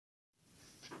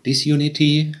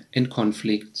disunity and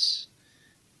conflicts.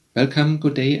 Welcome,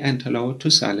 good day, and hello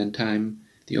to Silent Time,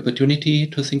 the opportunity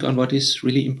to think on what is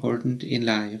really important in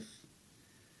life.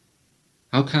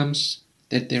 How comes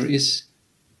that there is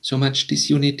so much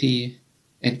disunity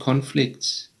and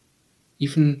conflicts,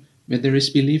 even where there is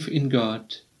belief in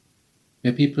God,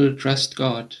 where people trust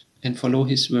God and follow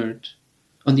His word?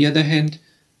 On the other hand,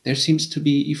 there seems to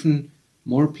be even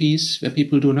more peace where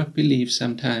people do not believe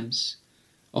sometimes.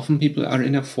 Often people are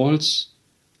in a false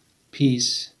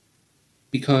peace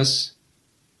because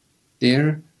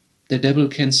there the devil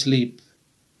can sleep.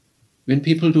 When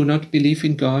people do not believe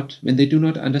in God, when they do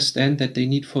not understand that they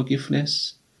need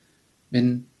forgiveness,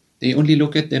 when they only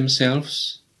look at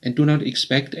themselves and do not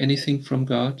expect anything from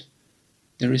God,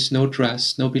 there is no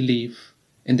trust, no belief,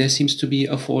 and there seems to be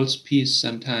a false peace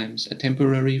sometimes, a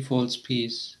temporary false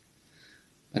peace.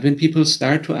 But when people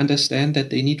start to understand that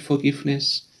they need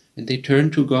forgiveness, and they turn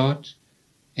to God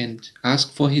and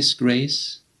ask for His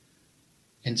grace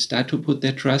and start to put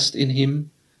their trust in Him,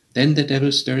 then the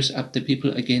devil stirs up the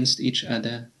people against each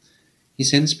other. He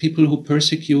sends people who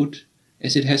persecute,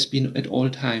 as it has been at all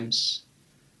times.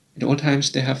 At all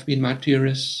times there have been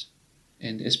martyrs,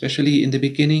 and especially in the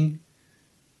beginning,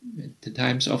 at the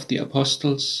times of the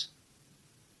apostles,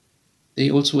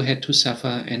 they also had to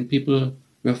suffer, and people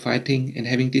were fighting and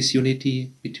having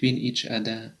disunity between each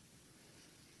other.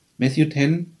 Matthew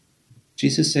 10,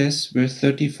 Jesus says, verse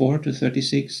 34 to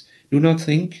 36, "Do not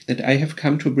think that I have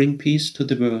come to bring peace to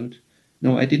the world.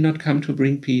 No, I did not come to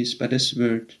bring peace, but a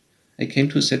sword. I came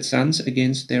to set sons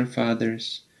against their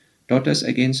fathers, daughters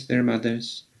against their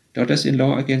mothers,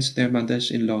 daughters-in-law against their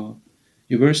mothers-in-law.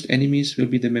 Your worst enemies will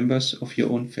be the members of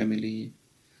your own family."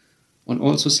 On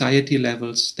all society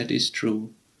levels, that is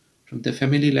true, from the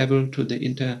family level to the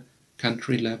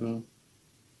inter-country level.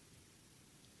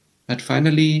 But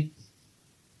finally,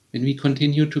 when we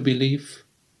continue to believe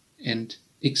and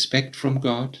expect from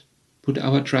God, put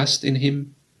our trust in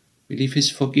Him, believe His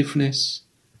forgiveness,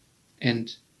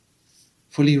 and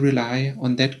fully rely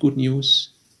on that good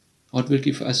news, God will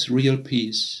give us real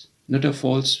peace, not a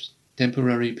false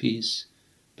temporary peace,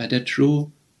 but a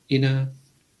true inner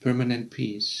permanent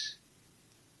peace.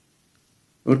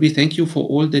 Lord, we thank You for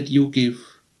all that You give,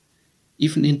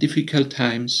 even in difficult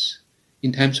times,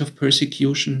 in times of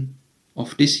persecution,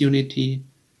 of disunity,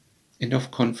 and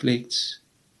of conflicts.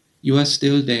 You are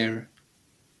still there,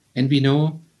 and we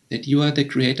know that You are the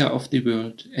Creator of the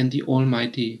world and the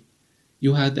Almighty.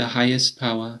 You are the highest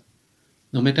power,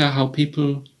 no matter how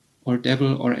people or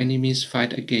devil or enemies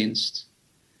fight against.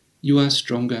 You are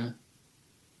stronger.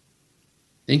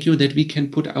 Thank You that we can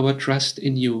put our trust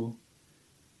in You,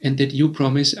 and that You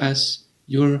promise us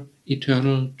Your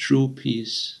eternal true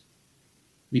peace.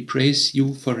 We praise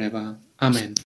You forever. Amen.